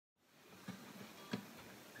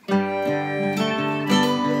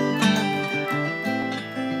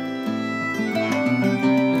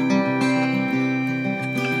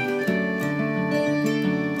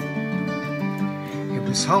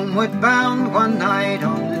homeward bound one night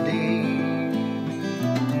on the day.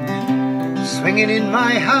 Swinging in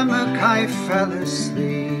my hammock I fell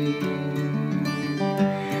asleep.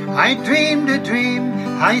 I dreamed a dream,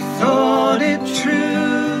 I thought it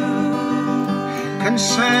true,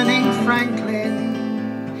 concerning Franklin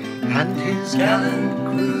and his gallant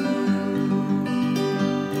crew.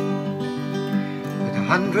 With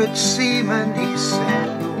 100 seamen he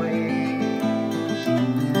sailed away,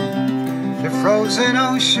 the frozen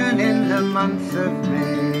ocean in the month of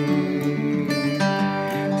May,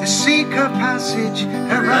 to seek a passage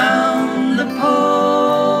around the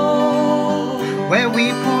pole, where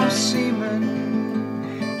we poor seamen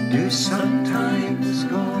do sometimes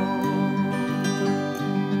go.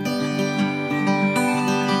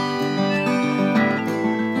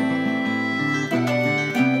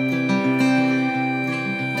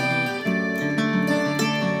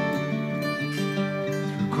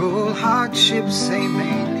 Through cruel hardships they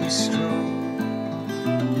mainly stroll,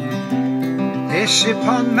 their ship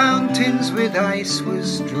on mountains with ice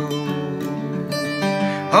was drove.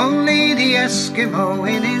 Only the Eskimo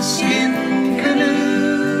in his skin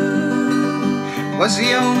canoe was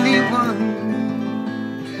the only one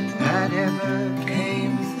that ever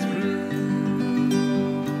came through.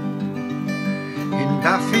 In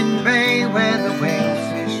Baffin Bay where the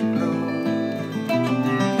whalefish blow,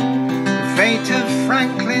 the fate of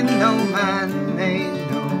Franklin no man may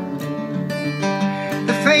know.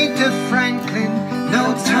 The fate of Franklin no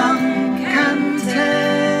tongue can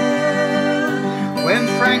tell, when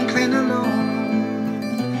Franklin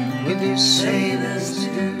alone with his sailors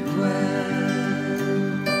did dwell.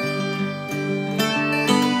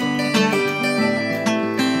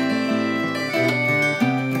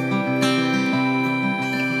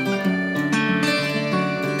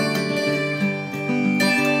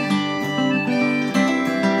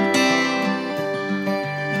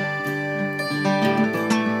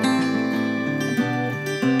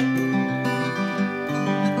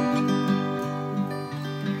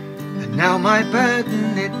 Now my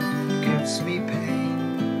burden, it gives me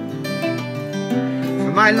pain,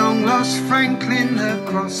 for my long-lost Franklin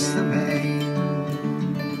across the main.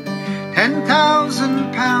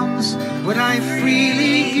 10,000 pounds would I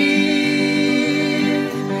freely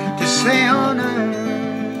give to stay on earth